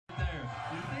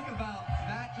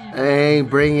Ain't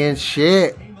bringing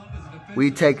shit. We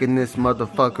taking this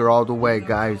motherfucker all the way,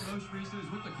 guys.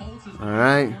 All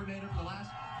right.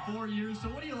 So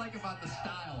what do you like about the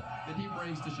style that he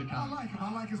brings to Chicago? I like him.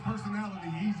 I like his personality.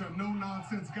 He's a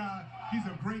no-nonsense guy. He's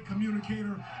a great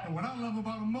communicator. And what I love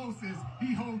about him most is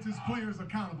he holds his players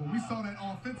accountable. We saw that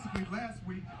offensively last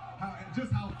week,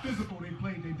 just how physical they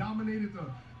played. They dominated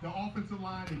the offensive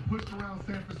line. They pushed around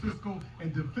San Francisco.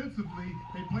 And defensively,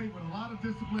 they played with a lot of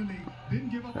discipline. They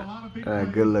didn't give up a lot of big plays.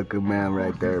 Good-looking man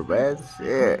right there, man.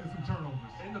 Shit.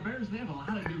 And the Bears, they have a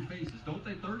lot of new faces, don't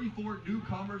they? 34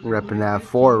 newcomers. Repping that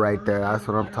 4 right there. That's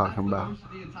what I'm talking about.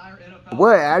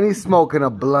 What? And he's smoking a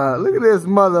blunt. Look at this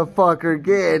motherfucker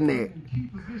getting it.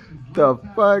 The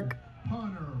fuck?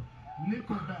 Punter,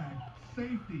 nickelback,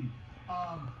 safety,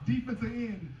 defensive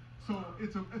end. So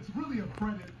it's really a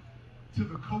credit to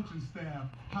the coaching staff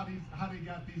how they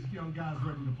got these young guys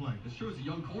ready to play. It's true, as a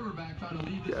young quarterback trying to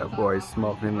lead this. That boy's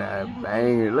smoking that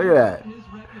banger. Look at that.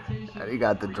 And he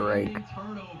got the drink.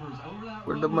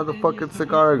 Where'd the motherfucking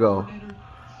cigar go?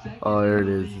 Oh, there it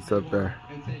is. It's up there.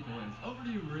 Over to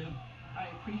you, Maria. I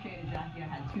appreciate it, Jackie. I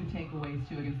had 2 takeaways,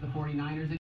 too, against the 49ers.